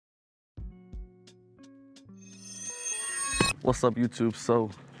What's up, YouTube?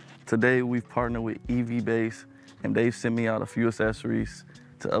 So today we've partnered with EvBase and they've sent me out a few accessories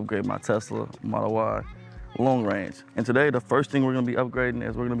to upgrade my Tesla Model Y long range. And today the first thing we're gonna be upgrading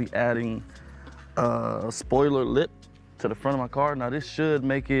is we're gonna be adding a spoiler lip to the front of my car. Now this should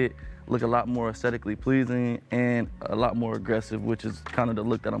make it look a lot more aesthetically pleasing and a lot more aggressive, which is kind of the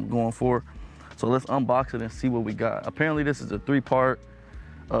look that I'm going for. So let's unbox it and see what we got. Apparently this is a 3-part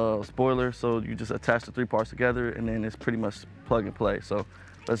spoiler, so you just attach the 3 parts together and then it's pretty much plug and play. So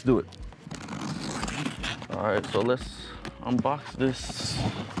let's do it. All right, so let's unbox this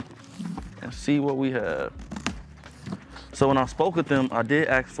and see what we have. So when I spoke with them, I did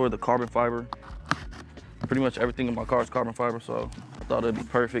ask for the carbon fiber. Pretty much everything in my car is carbon fiber, so I thought it'd be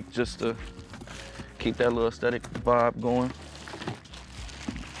perfect just to keep that little aesthetic vibe going.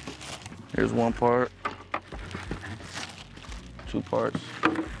 Here's 1 part, 2 parts,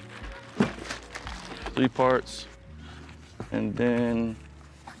 3 parts, and then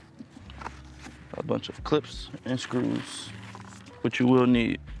a bunch of clips and screws, which you will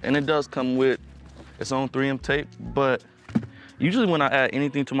need. And it does come with its own 3M tape, but usually when I add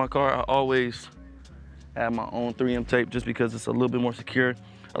anything to my car, I always add my own 3M tape just because it's a little bit more secure.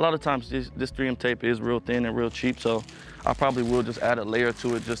 A lot of times this 3M tape is real thin and real cheap, so I probably will just add a layer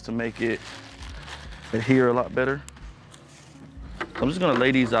to it just to make it adhere a lot better. I'm just gonna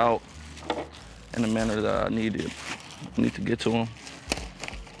lay these out in the manner that I need to get to them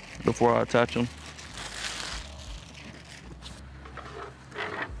before I attach them.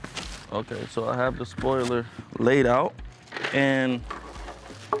 Okay, so I have the spoiler laid out, and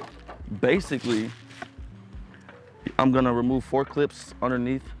basically I'm gonna remove 4 clips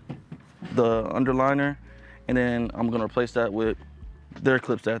underneath the underliner, and then I'm gonna replace that with their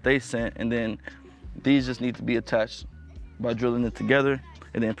clips that they sent, and then these just need to be attached by drilling it together,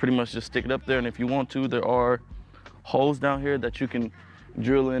 and then pretty much just stick it up there. And if you want to, there are holes down here that you can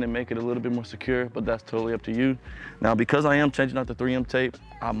drill in and make it a little bit more secure, but that's totally up to you. Now, because I am changing out the 3M tape,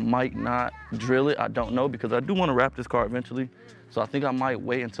 I might not drill it. I don't know, because I do want to wrap this car eventually. So I think I might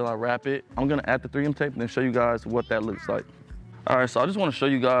wait until I wrap it. I'm gonna add the 3M tape and then show you guys what that looks like. All right, so I just want to show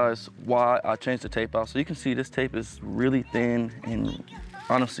you guys why I changed the tape out. So you can see this tape is really thin and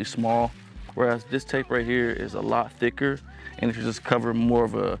honestly small, whereas this tape right here is a lot thicker and it should just cover more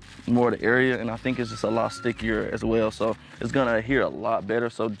of the area, and I think it's just a lot stickier as well. So it's gonna adhere a lot better.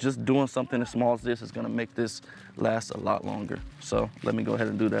 So just doing something as small as this is gonna make this last a lot longer. So let me go ahead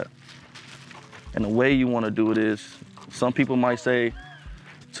and do that. And the way you wanna do it is, some people might say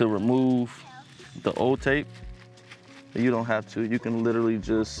to remove the old tape, but you don't have to. You can literally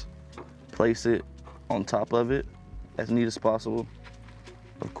just place it on top of it as neat as possible,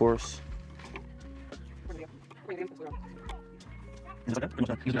 of course.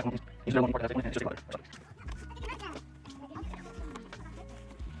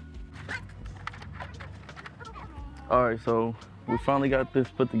 All right, so we finally got this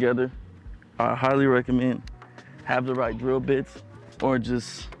put together. I highly recommend have the right drill bits or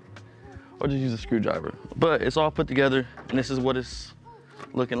just use a screwdriver. But it's all put together, and this is what it's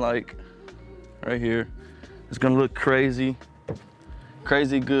looking like right here. It's gonna look crazy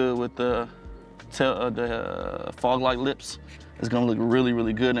good with the fog light lips. It's gonna look really,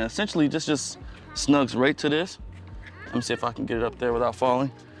 really good. And essentially this just snugs right to this. Let me see if I can get it up there without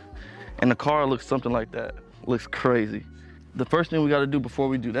falling. And the car looks something like that. Looks crazy. The first thing we gotta do before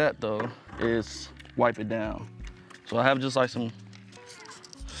we do that though is wipe it down. So I have just like some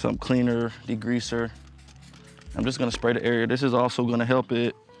cleaner, degreaser. I'm just gonna spray the area. This is also gonna help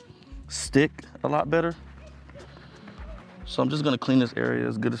it stick a lot better. So I'm just gonna clean this area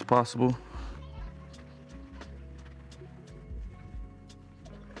as good as possible.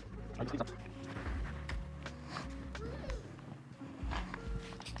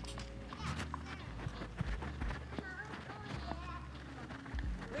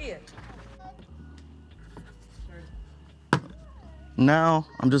 Now,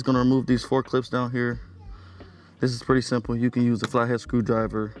 I'm just gonna remove these 4 clips down here. This is pretty simple. You can use a flathead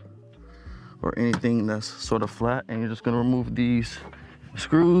screwdriver or anything that's sort of flat, and you're just gonna remove these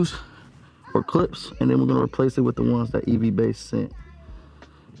screws or clips, and then we're gonna replace it with the ones that EvBase sent.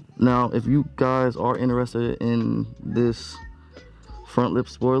 Now, if you guys are interested in this front lip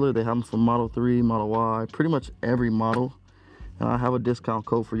spoiler, they have them for Model 3, Model Y, pretty much every model. And I have a discount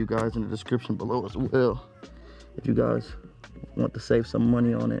code for you guys in the description below as well, if you guys want to save some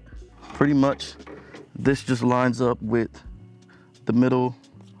money on it. Pretty much this just lines up with the middle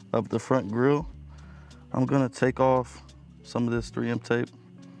of the front grille. I'm gonna take off some of this 3M tape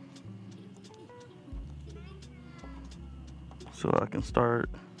so I can start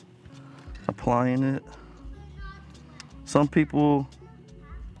applying it. Some people,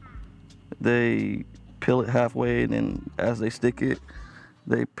 they peel it halfway, and then as they stick it,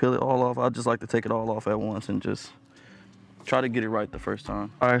 they peel it all off. I just like to take it all off at once and just try to get it right the first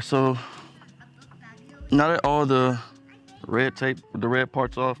time. All right, so now that all the red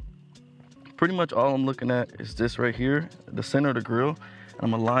part's off, pretty much all I'm looking at is this right here, the center of the grill. And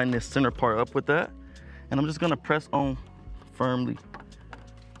I'm gonna line this center part up with that. And I'm just gonna press on firmly.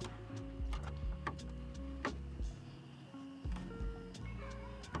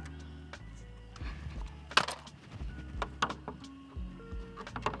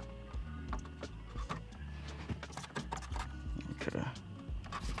 Okay.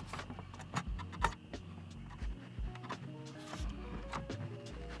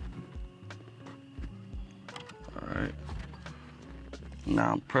 All right.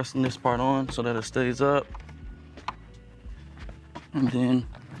 Now I'm pressing this part on so that it stays up. And then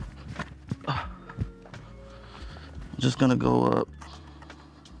I'm just gonna go up.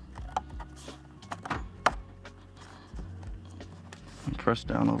 And press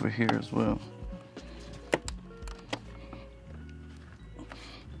down over here as well.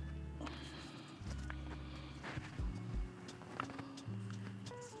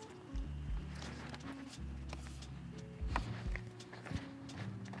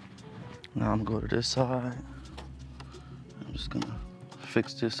 Now I'm gonna go to this side. I'm just gonna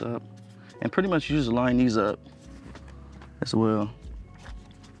fix this up. And pretty much you just line these up as well.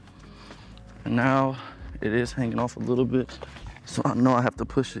 And now it is hanging off a little bit. So I know I have to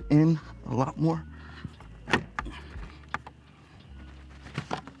push it in a lot more.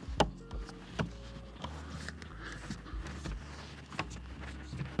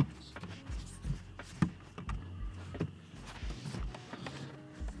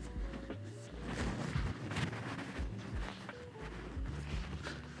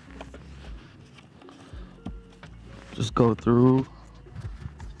 Just go through,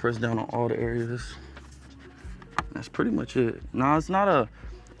 press down on all the areas. That's pretty much it. Now, it's not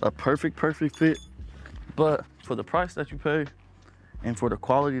a perfect fit, but for the price that you pay and for the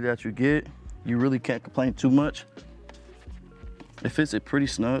quality that you get, you really can't complain too much. It fits it pretty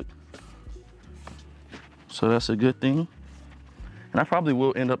snug. So that's a good thing. And I probably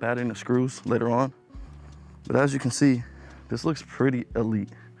will end up adding the screws later on. But as you can see, this looks pretty elite.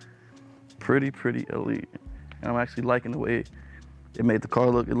 Pretty elite. And I'm actually liking the way it made the car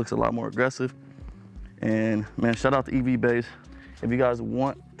look. It looks a lot more aggressive. And man, shout out to EvBase. If you guys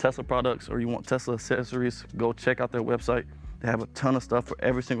want Tesla products or you want Tesla accessories, go check out their website. They have a ton of stuff for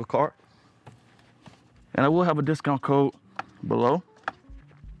every single car. And I will have a discount code below.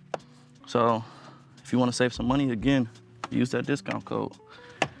 So if you want to save some money, again, use that discount code.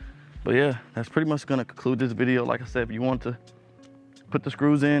 But yeah, that's pretty much gonna conclude this video. Like I said, if you want to put the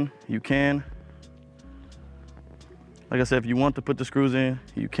screws in, you can. Like I said, if you want to put the screws in,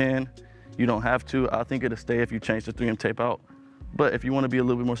 you can. You don't have to. I think it'll stay if you change the 3M tape out. But if you want to be a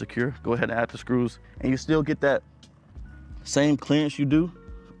little bit more secure, go ahead and add the screws. And you still get that same clearance you do,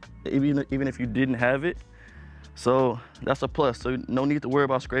 even if you didn't have it. So that's a plus. So no need to worry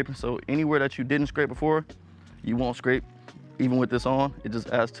about scraping. So anywhere that you didn't scrape before, you won't scrape even with this on. It just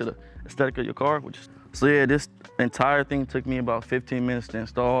adds to the aesthetic of your car. So yeah, this entire thing took me about 15 minutes to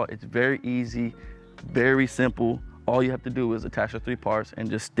install. It's very easy, very simple. All you have to do is attach the 3 parts and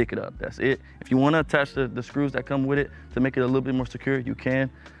just stick it up. That's it. If you want to attach the screws that come with it to make it a little bit more secure, you can.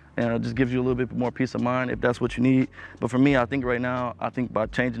 And it just gives you a little bit more peace of mind if that's what you need. But for me, I think right now, by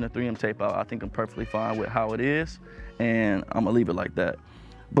changing the 3M tape out, I think I'm perfectly fine with how it is. And I'm gonna leave it like that.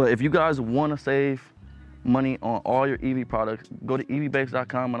 But if you guys want to save money on all your EV products, go to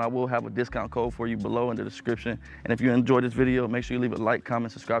evbase.com and I will have a discount code for you below in the description. And if you enjoyed this video, make sure you leave a like,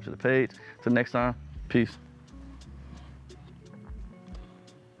 comment, subscribe to the page. Till next time, peace.